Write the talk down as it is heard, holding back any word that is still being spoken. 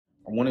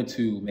I wanted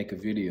to make a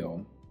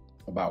video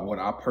about what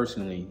I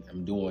personally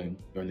am doing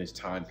during this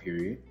time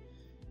period.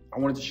 I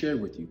wanted to share it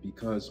with you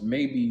because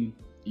maybe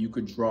you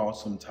could draw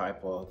some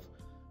type of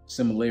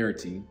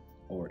similarity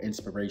or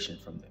inspiration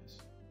from this.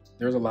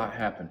 There's a lot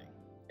happening,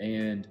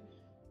 and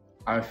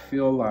I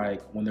feel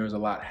like when there's a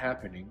lot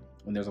happening,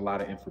 when there's a lot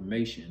of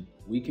information,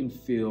 we can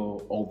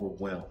feel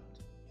overwhelmed.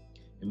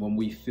 And when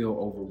we feel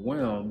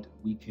overwhelmed,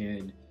 we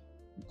can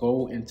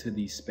go into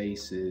these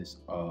spaces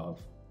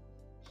of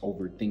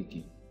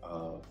overthinking,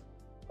 of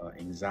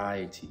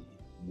anxiety,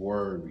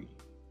 worry.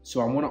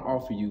 So I want to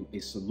offer you a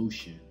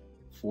solution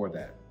for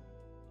that.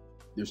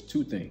 There's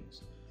two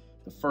things.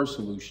 The first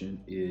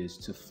solution is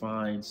to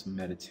find some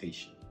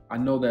meditation. I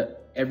know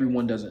that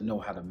everyone doesn't know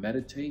how to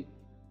meditate,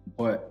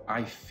 but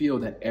I feel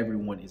that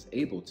everyone is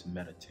able to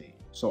meditate.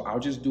 So I'll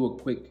just do a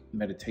quick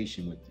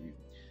meditation with you.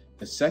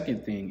 The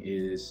second thing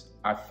is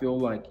I feel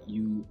like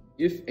you,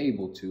 if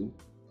able to,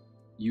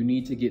 you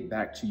need to get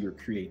back to your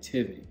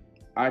creativity.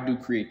 I do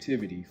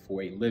creativity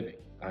for a living.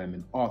 I'm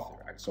an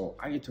author, so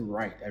I get to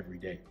write every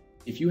day.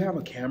 If you have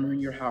a camera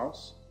in your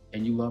house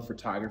and you love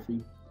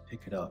photography, pick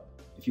it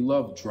up. If you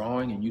love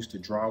drawing and used to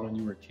draw when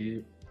you were a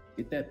kid,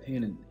 get that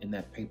pen and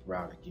that paper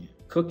out again.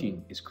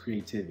 Cooking is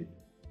creativity.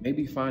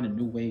 Maybe finding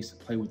new ways to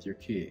play with your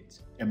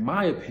kids. In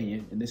my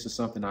opinion, and this is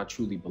something I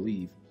truly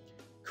believe,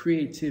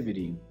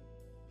 creativity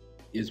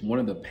is one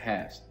of the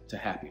paths to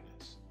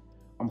happiness.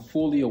 I'm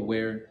fully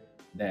aware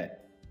that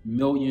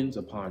millions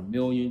upon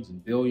millions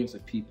and billions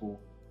of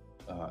people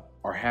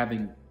are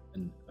having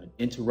an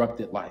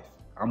interrupted life.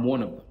 I'm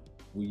one of them.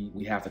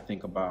 We have to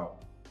think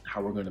about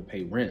how we're going to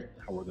pay rent,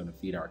 how we're going to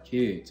feed our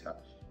kids,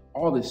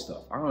 all this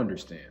stuff. I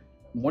understand.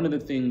 One of the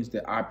things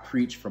that I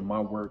preach from my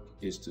work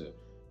is to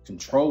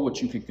control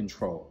what you can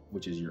control,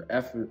 which is your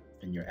effort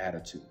and your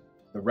attitude.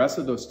 The rest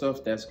of the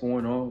stuff that's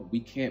going on, we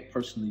can't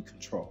personally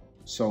control.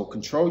 So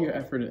control your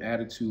effort and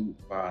attitude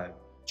by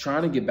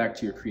trying to get back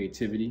to your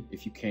creativity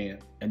if you can.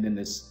 And then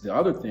the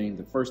other thing,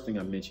 the first thing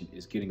I mentioned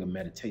is getting a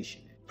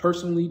meditation.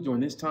 Personally,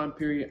 during this time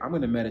period, I'm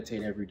going to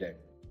meditate every day.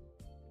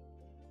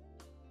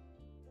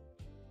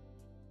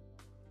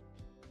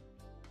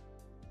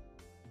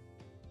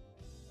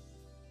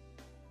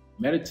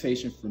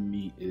 Meditation for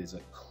me is a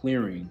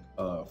clearing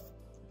of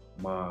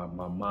my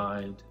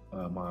mind,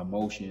 my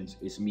emotions.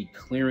 It's me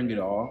clearing it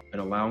all and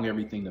allowing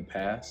everything to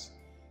pass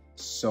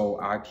so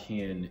I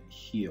can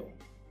heal.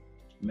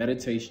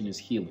 Meditation is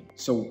healing.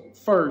 So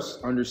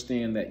first,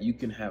 understand that you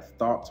can have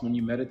thoughts when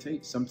you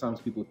meditate. Sometimes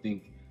people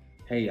think,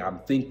 hey, I'm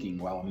thinking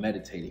while I'm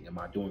meditating. Am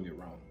I doing it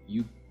wrong?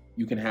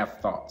 You can have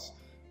thoughts.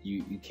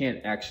 You can't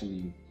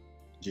actually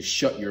just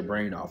shut your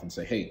brain off and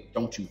say, hey,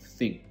 don't you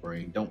think,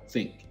 brain, don't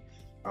think.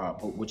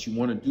 But what you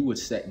want to do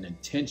is set an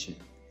intention.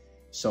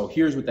 So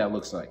here's what that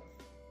looks like.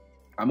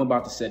 I'm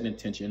about to set an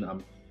intention.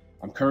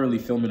 I'm currently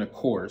filming a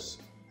course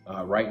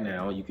right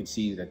now. You can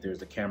see that there's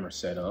the camera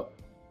set up.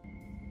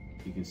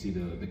 You can see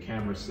the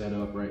camera set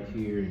up right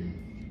here.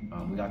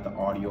 And, we got the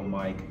audio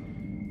mic.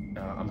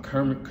 I'm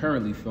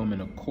currently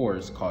filming a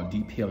course called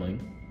Deep Healing,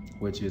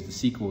 which is the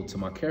sequel to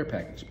my care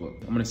package book.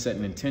 I'm going to set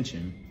an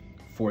intention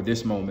for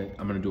this moment.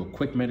 I'm going to do a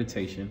quick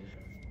meditation.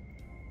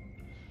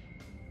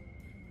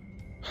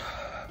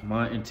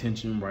 My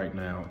intention right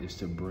now is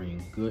to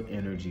bring good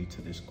energy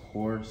to this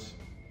course,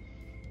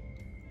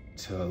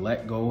 to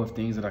let go of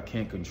things that I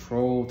can't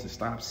control, to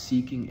stop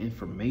seeking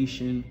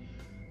information,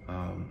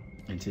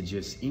 and to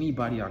just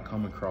anybody I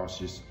come across,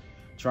 just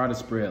try to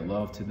spread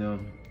love to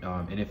them.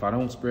 And if I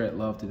don't spread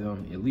love to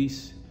them, at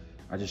least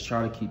I just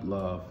try to keep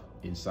love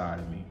inside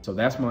of me. So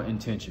that's my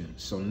intention.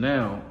 So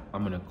now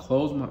I'm gonna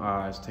close my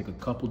eyes, take a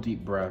couple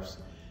deep breaths,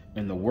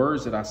 and the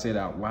words that I said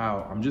out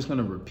loud, I'm just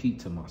gonna repeat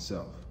to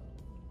myself.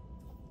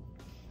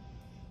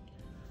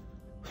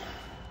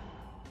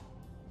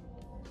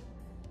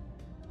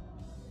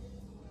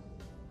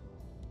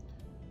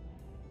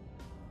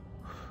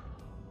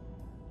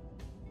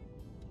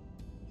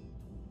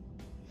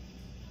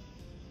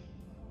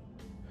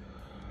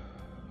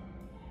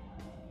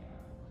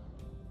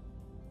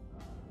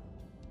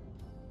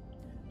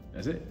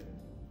 That's it.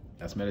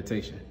 That's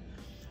meditation.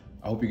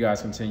 I hope you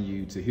guys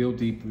continue to heal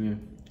deeply,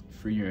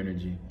 free your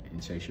energy,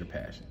 and chase your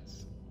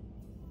passions.